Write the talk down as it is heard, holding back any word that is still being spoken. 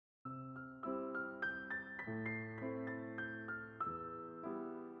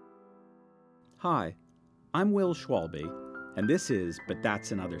Hi, I'm Will Schwalbe, and this is But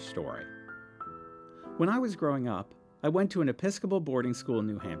That's Another Story. When I was growing up, I went to an Episcopal boarding school in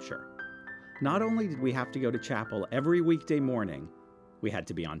New Hampshire. Not only did we have to go to chapel every weekday morning, we had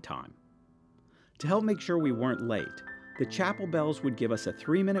to be on time. To help make sure we weren't late, the chapel bells would give us a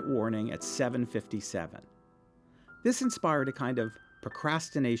 3-minute warning at 7:57. This inspired a kind of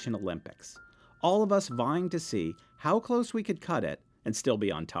procrastination Olympics, all of us vying to see how close we could cut it and still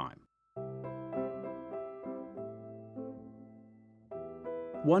be on time.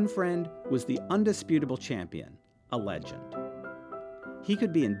 One friend was the undisputable champion, a legend. He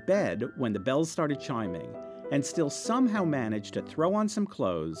could be in bed when the bells started chiming and still somehow manage to throw on some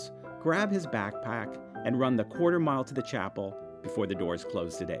clothes, grab his backpack, and run the quarter mile to the chapel before the doors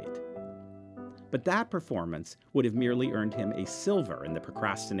closed at 8. But that performance would have merely earned him a silver in the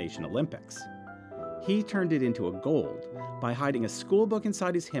procrastination Olympics. He turned it into a gold by hiding a school book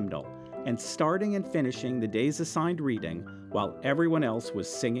inside his hymnal and starting and finishing the day's assigned reading while everyone else was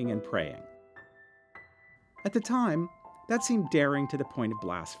singing and praying. At the time, that seemed daring to the point of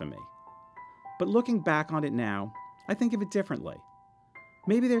blasphemy. But looking back on it now, I think of it differently.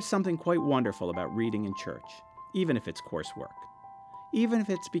 Maybe there's something quite wonderful about reading in church, even if it's coursework. Even if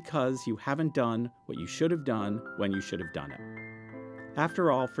it's because you haven't done what you should have done when you should have done it.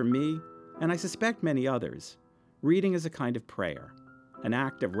 After all, for me, and I suspect many others, reading is a kind of prayer, an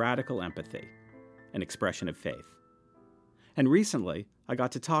act of radical empathy, an expression of faith. And recently, I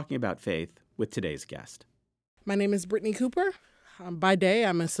got to talking about faith with today's guest. My name is Brittany Cooper. By day,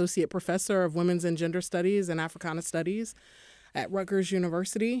 I'm Associate Professor of Women's and Gender Studies and Africana Studies at Rutgers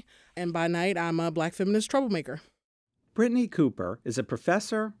University. And by night, I'm a Black feminist troublemaker. Brittany Cooper is a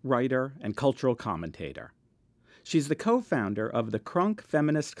professor, writer, and cultural commentator. She's the co-founder of the Crunk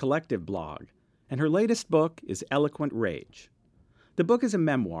Feminist Collective blog, and her latest book is Eloquent Rage. The book is a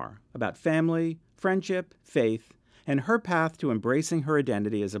memoir about family, friendship, faith, and her path to embracing her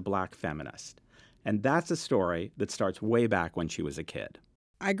identity as a Black feminist. And that's a story that starts way back when she was a kid.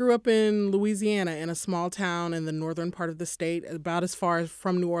 I grew up in Louisiana in a small town in the northern part of the state, about as far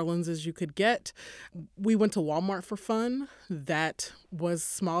from New Orleans as you could get. We went to Walmart for fun. That was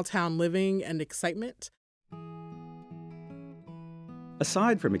small town living and excitement.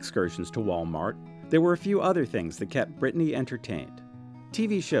 Aside from excursions to Walmart, there were a few other things that kept Brittany entertained.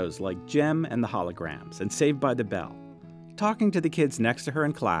 TV shows like Jem and the Holograms and Saved by the Bell, talking to the kids next to her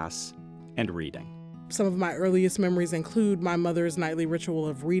in class, and reading. Some of my earliest memories include my mother's nightly ritual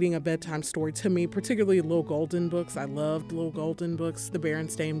of reading a bedtime story to me, particularly Little Golden books. I loved Little Golden books, the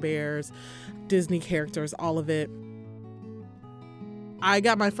Berenstain Bears, Disney characters, all of it. I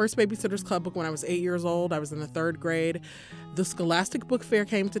got my first Babysitter's Club book when I was 8 years old. I was in the 3rd grade. The Scholastic Book Fair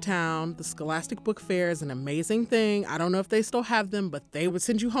came to town. The Scholastic Book Fair is an amazing thing. I don't know if they still have them, but they would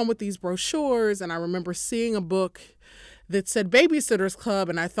send you home with these brochures. And I remember seeing a book that said Babysitter's Club,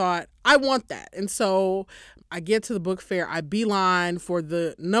 and I thought, I want that. And so I get to the book fair, I beeline for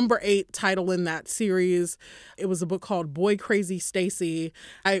the number 8 title in that series. It was a book called Boy Crazy Stacy.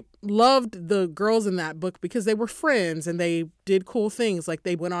 I loved the girls in that book because they were friends and they did cool things, like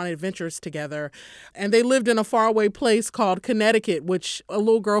they went on adventures together. And they lived in a faraway place called Connecticut, which a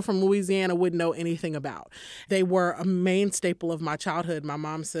little girl from Louisiana wouldn't know anything about. They were a main staple of my childhood. My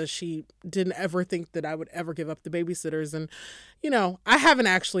mom says she didn't ever think that I would ever give up the babysitters. And, you know, I haven't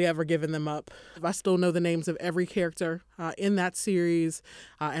actually ever given them up. I still know the names of every character in that series,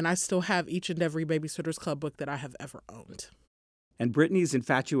 and I still have each and every Babysitter's Club book that I have ever owned. And Brittany's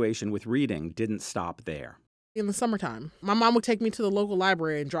infatuation with reading didn't stop there. In the summertime, my mom would take me to the local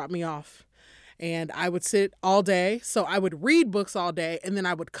library and drop me off. And I would sit all day. So I would read books all day, and then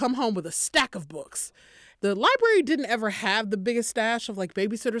I would come home with a stack of books. The library didn't ever have the biggest stash of like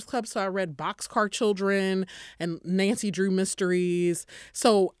Babysitter's Club, so I read Boxcar Children and Nancy Drew mysteries.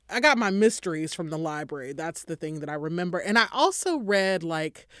 So I got my mysteries from the library. That's the thing that I remember. And I also read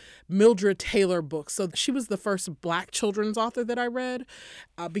like Mildred Taylor books. So she was the first Black children's author that I read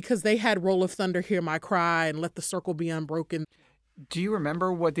because they had Roll of Thunder, Hear My Cry, and Let the Circle Be Unbroken. Do you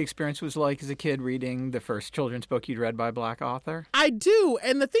remember what the experience was like as a kid reading the first children's book you'd read by a Black author? I do.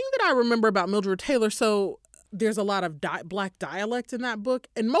 And the thing that I remember about Mildred Taylor, so there's a lot of Black dialect in that book.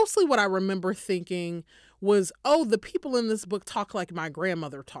 And mostly what I remember thinking was, oh, the people in this book talk like my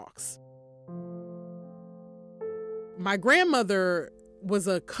grandmother talks. My grandmother was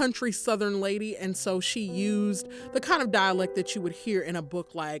a country Southern lady, and so she used the kind of dialect that you would hear in a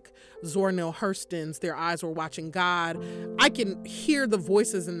book like Zora Neale Hurston's Their Eyes Were Watching God. I can hear the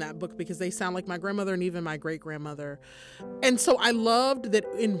voices in that book because they sound like my grandmother and even my great-grandmother. And so I loved that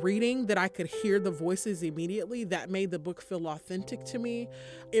in reading that I could hear the voices immediately. That made the book feel authentic to me.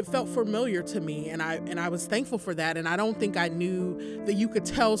 It felt familiar to me, and I was thankful for that. And I don't think I knew that you could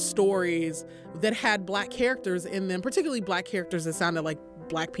tell stories that had Black characters in them, particularly Black characters that sounded like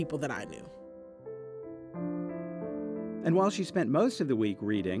Black people that I knew. And while she spent most of the week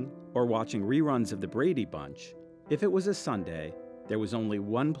reading or watching reruns of The Brady Bunch, if it was a Sunday, there was only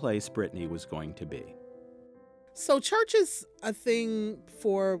one place Brittany was going to be. So church is a thing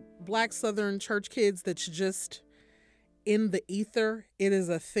for Black Southern church kids that's just in the ether. It is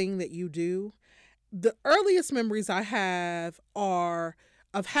a thing that you do. The earliest memories I have are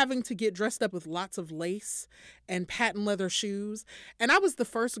of having to get dressed up with lots of lace and patent leather shoes. And I was the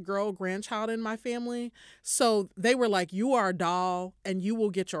first girl grandchild in my family. So they were like, you are a doll and you will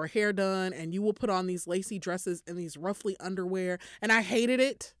get your hair done and you will put on these lacy dresses and these ruffly underwear. And I hated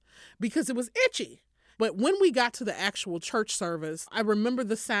it because it was itchy. But when we got to the actual church service, I remember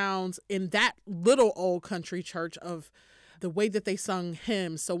the sounds in that little old country church of the way that they sung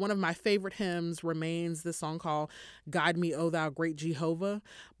hymns. So one of my favorite hymns remains the song called Guide Me, O Thou Great Jehovah.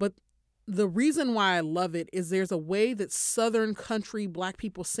 But the reason why I love it is there's a way that Southern country Black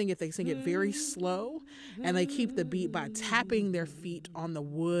people sing it. They sing it very slow, and they keep the beat by tapping their feet on the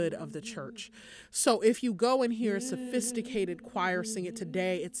wood of the church. So if you go and hear a sophisticated choir sing it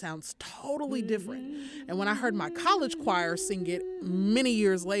today, it sounds totally different. And when I heard my college choir sing it many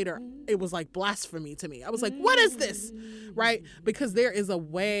years later, it was like blasphemy to me. I was like, what is this? Right? Because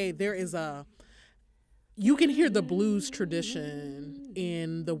you can hear the blues tradition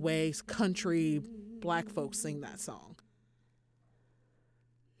in the way country Black folks sing that song.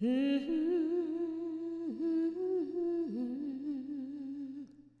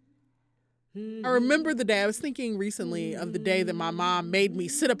 I remember the day, I was thinking recently of the day that my mom made me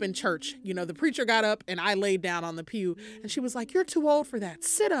sit up in church. You know, the preacher got up and I laid down on the pew and she was like, you're too old for that.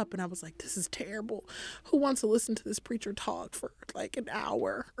 Sit up. And I was like, this is terrible. Who wants to listen to this preacher talk for like an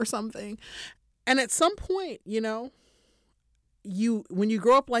hour or something? And at some point, you know, when you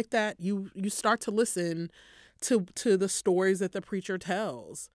grow up like that, you start to listen to the stories that the preacher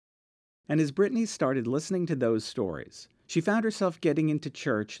tells. And as Brittany started listening to those stories, she found herself getting into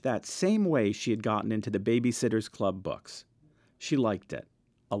church that same way she had gotten into the Babysitter's Club books. She liked it,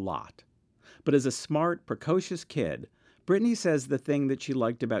 a lot. But as a smart, precocious kid, Brittany says the thing that she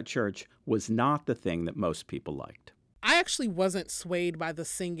liked about church was not the thing that most people liked. I actually wasn't swayed by the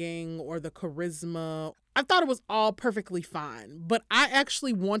singing or the charisma. I thought it was all perfectly fine, but I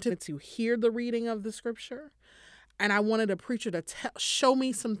actually wanted to hear the reading of the scripture, and I wanted a preacher to show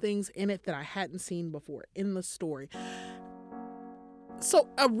me some things in it that I hadn't seen before in the story. So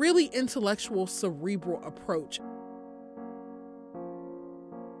a really intellectual, cerebral approach.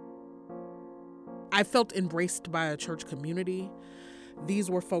 I felt embraced by a church community.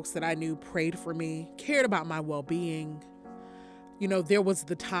 These were folks that I knew prayed for me, cared about my well-being. You know, there was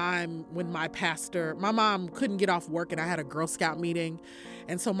the time when my mom couldn't get off work and I had a Girl Scout meeting.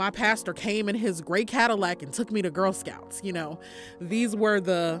 And so my pastor came in his gray Cadillac and took me to Girl Scouts. You know, these were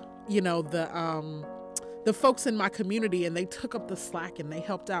the folks in my community, and they took up the slack and they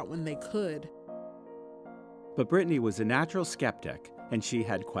helped out when they could. But Brittany was a natural skeptic, and she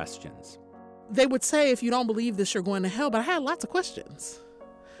had questions. They would say, if you don't believe this, you're going to hell. But I had lots of questions.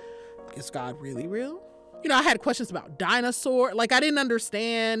 Is God really real? You know, I had questions about dinosaurs. Like, I didn't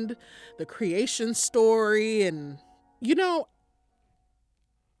understand the creation story. And, you know,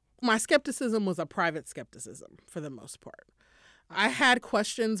 my skepticism was a private skepticism for the most part. I had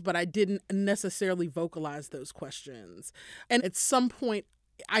questions, but I didn't necessarily vocalize those questions. And at some point,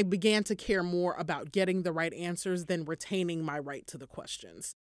 I began to care more about getting the right answers than retaining my right to the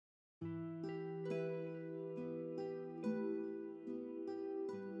questions.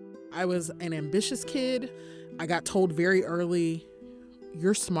 I was an ambitious kid. I got told very early,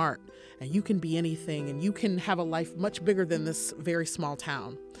 you're smart and you can be anything and you can have a life much bigger than this very small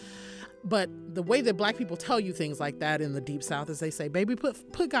town. But the way that Black people tell you things like that in the Deep South is they say, baby,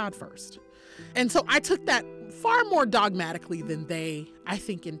 put God first. And so I took that far more dogmatically than they, I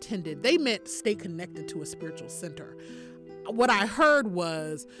think, intended. They meant stay connected to a spiritual center. What I heard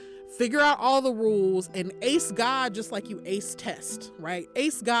was figure out all the rules and ace God just like you ace test, right?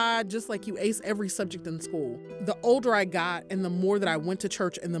 Ace God just like you ace every subject in school. The older I got and the more that I went to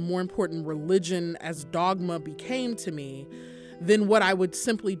church and the more important religion as dogma became to me, then what I would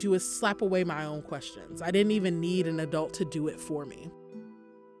simply do is slap away my own questions. I didn't even need an adult to do it for me.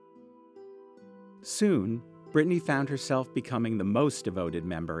 Soon, Brittany found herself becoming the most devoted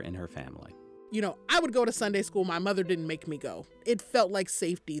member in her family. You know, I would go to Sunday school. My mother didn't make me go. It felt like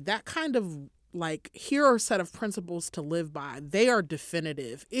safety. That kind of here are a set of principles to live by. They are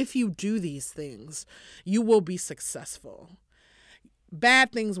definitive. If you do these things, you will be successful.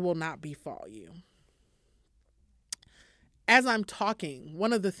 Bad things will not befall you. As I'm talking,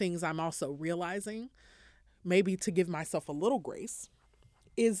 one of the things I'm also realizing, maybe to give myself a little grace,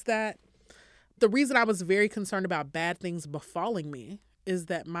 is that the reason I was very concerned about bad things befalling me is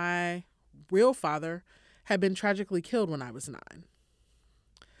that my real father had been tragically killed when I was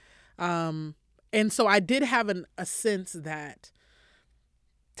 9. And so I did have a sense that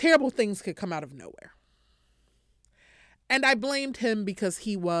terrible things could come out of nowhere. And I blamed him because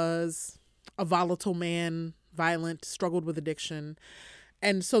he was a volatile man, violent, struggled with addiction.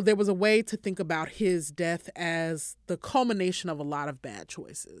 And so there was a way to think about his death as the culmination of a lot of bad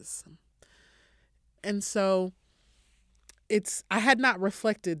choices. And so I had not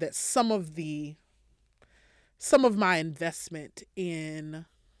reflected that some of my investment in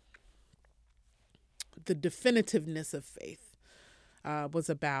the definitiveness of faith was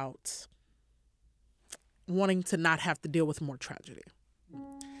about wanting to not have to deal with more tragedy.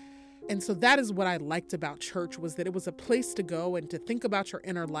 And so that is what I liked about church, was that it was a place to go and to think about your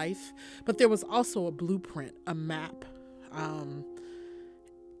inner life, but there was also a blueprint, a map.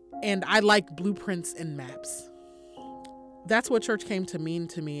 And I like blueprints and maps. That's what church came to mean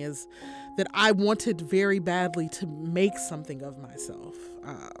to me, is that I wanted very badly to make something of myself.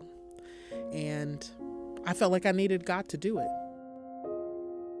 And I felt like I needed God to do it.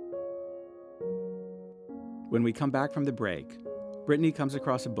 When we come back from the break, Brittany comes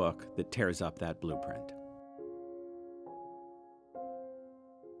across a book that tears up that blueprint.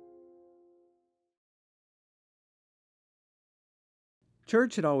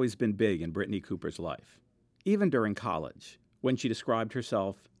 Church had always been big in Brittany Cooper's life, even during college, when she described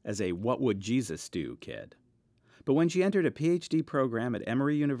herself as a "what would Jesus do" kid. But when she entered a PhD program at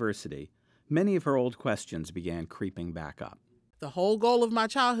Emory University, many of her old questions began creeping back up. The whole goal of my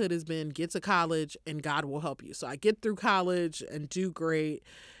childhood has been get to college and God will help you. So I get through college and do great,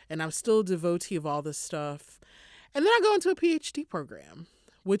 and I'm still a devotee of all this stuff. And then I go into a PhD program,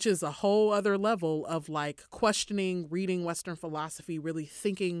 which is a whole other level of questioning, reading Western philosophy, really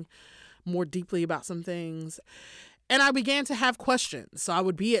thinking more deeply about some things. And I began to have questions. So I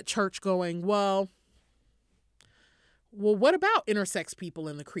would be at church going, well, what about intersex people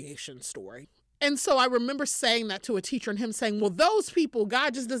in the creation story? And so I remember saying that to a teacher and him saying, well, those people,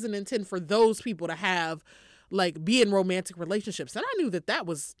 God just doesn't intend for those people to have, be in romantic relationships. And I knew I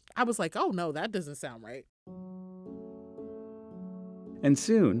was like, oh no, that doesn't sound right. And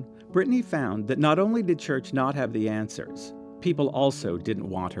soon, Brittany found that not only did church not have the answers, people also didn't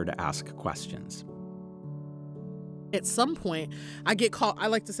want her to ask questions. At some point, I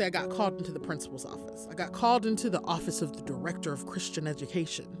like to say I got called into the principal's office. I got called into the office of the director of Christian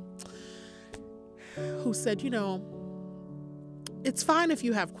education, who said, it's fine if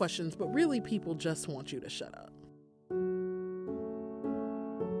you have questions, but really people just want you to shut up.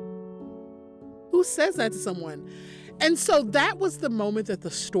 Who says that to someone? And so that was the moment that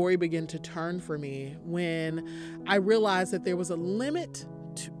the story began to turn for me, when I realized that there was a limit,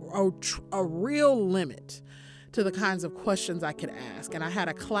 a real limit to the kinds of questions I could ask. And I had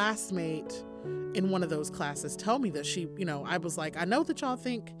a classmate in one of those classes tell me that I was like, I know that y'all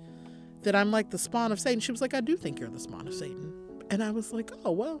think that I'm like the spawn of Satan. She was like, I do think you're the spawn of Satan. And I was like,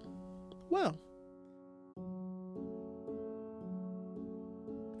 oh, well.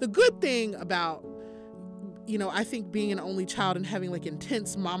 The good thing about, I think being an only child and having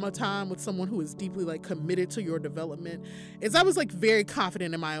intense mama time with someone who is deeply committed to your development is I was very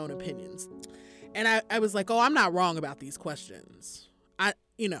confident in my own opinions. And I was like, oh, I'm not wrong about these questions.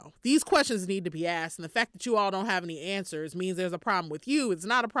 These questions need to be asked. And the fact that you all don't have any answers means there's a problem with you. It's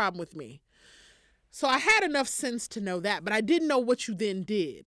not a problem with me. So I had enough sense to know that, but I didn't know what you then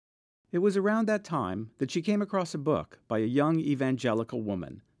did. It was around that time that she came across a book by a young evangelical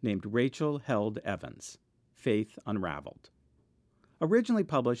woman named Rachel Held Evans, Faith Unraveled. Originally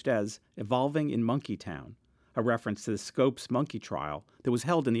published as Evolving in Monkeytown, a reference to the Scopes monkey trial that was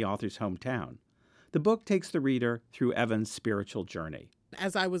held in the author's hometown, the book takes the reader through Evans' spiritual journey.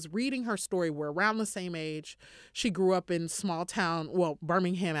 As I was reading her story, we're around the same age. She grew up in small town,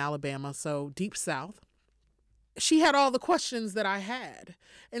 Birmingham, Alabama, so deep South. She had all the questions that I had.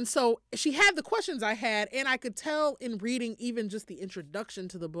 And so she had the questions I had, and I could tell in reading even just the introduction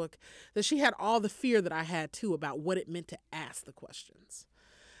to the book that she had all the fear that I had too about what it meant to ask the questions.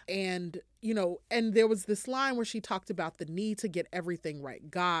 And, you know, and there was this line where she talked about the need to get everything right,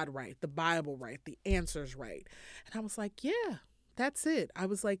 God right, the Bible right, the answers right. And I was like, yeah, that's it. I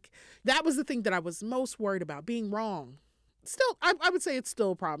was like, that was the thing that I was most worried about, being wrong. Still, I would say it's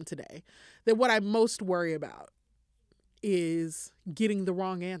still a problem today, that what I most worry about is getting the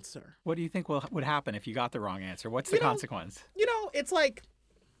wrong answer. What do you think would happen if you got the wrong answer? What's the consequence? You know, it's like,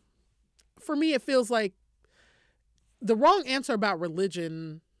 for me, it feels like the wrong answer about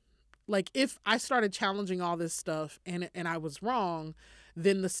religion, like if I started challenging all this stuff and I was wrong,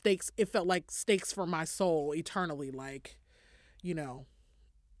 then the stakes, it felt like stakes for my soul eternally. Like, you know,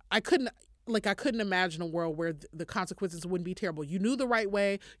 I couldn't imagine a world where the consequences wouldn't be terrible. You knew the right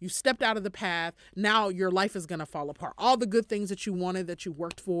way. You stepped out of the path. Now your life is going to fall apart. All the good things that you wanted, that you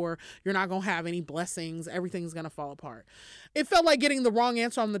worked for, you're not going to have any blessings. Everything's going to fall apart. It felt like getting the wrong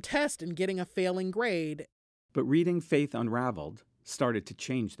answer on the test and getting a failing grade. But reading Faith Unraveled started to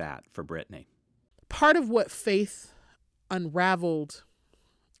change that for Brittany. Part of what Faith Unraveled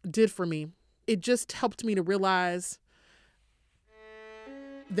did for me, it just helped me to realize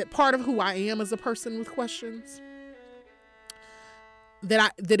that part of who I am as a person with questions,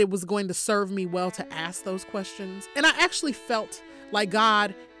 that it was going to serve me well to ask those questions. And I actually felt like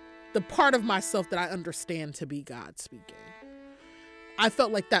God, the part of myself that I understand to be God speaking, I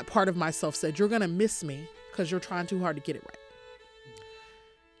felt like that part of myself said, you're going to miss me because you're trying too hard to get it right.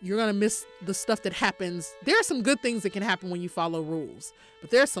 You're going to miss the stuff that happens. There are some good things that can happen when you follow rules,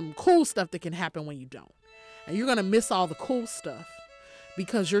 but there's some cool stuff that can happen when you don't. And you're going to miss all the cool stuff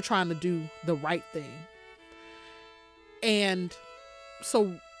because you're trying to do the right thing. And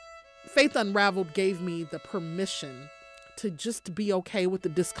so Faith Unraveled gave me the permission to just be okay with the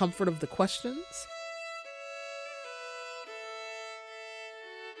discomfort of the questions.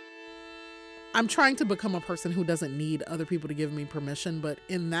 I'm trying to become a person who doesn't need other people to give me permission, but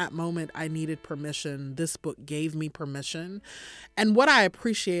in that moment, I needed permission. This book gave me permission. And what I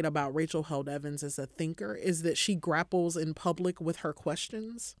appreciate about Rachel Held Evans as a thinker is that she grapples in public with her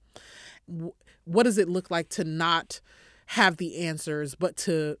questions. What does it look like to not have the answers, but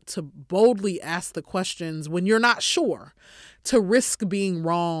to boldly ask the questions when you're not sure, to risk being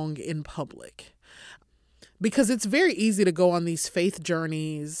wrong in public? Because it's very easy to go on these faith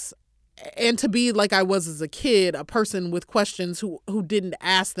journeys and to be like I was as a kid, a person with questions who didn't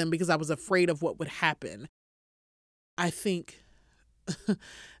ask them because I was afraid of what would happen. I think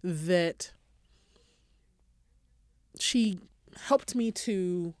that she helped me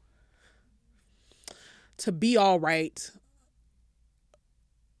to be all right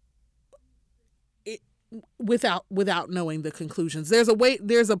without knowing the conclusions. There's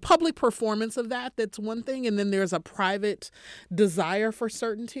a public performance of that's one thing, and then there's a private desire for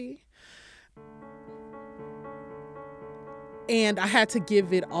certainty. And I had to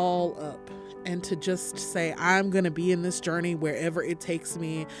give it all up and to just say, I'm going to be in this journey wherever it takes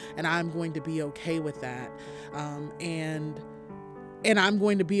me, and I'm going to be okay with that. And I'm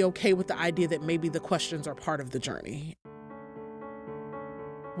going to be okay with the idea that maybe the questions are part of the journey.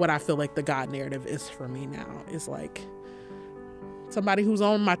 What I feel like the God narrative is for me now is like somebody who's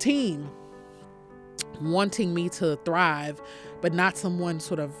on my team, wanting me to thrive, but not someone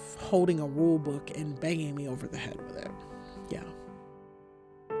sort of holding a rule book and banging me over the head with it. Yeah.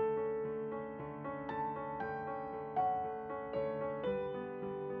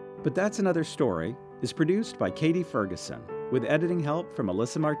 But That's Another Story is produced by Katie Ferguson with editing help from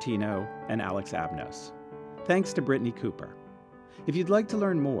Alyssa Martino and Alex Abnos. Thanks to Brittany Cooper. If you'd like to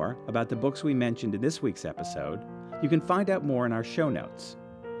learn more about the books we mentioned in this week's episode, you can find out more in our show notes.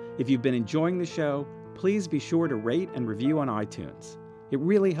 If you've been enjoying the show, please be sure to rate and review on iTunes. It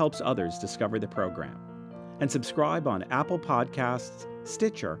really helps others discover the program. And subscribe on Apple Podcasts,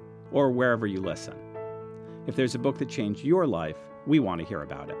 Stitcher, or wherever you listen. If there's a book that changed your life, we want to hear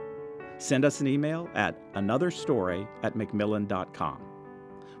about it. Send us an email at anotherstory@macmillan.com.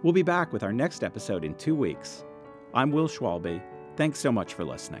 We'll be back with our next episode in 2 weeks. I'm Will Schwalbe. Thanks so much for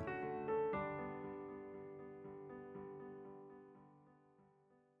listening.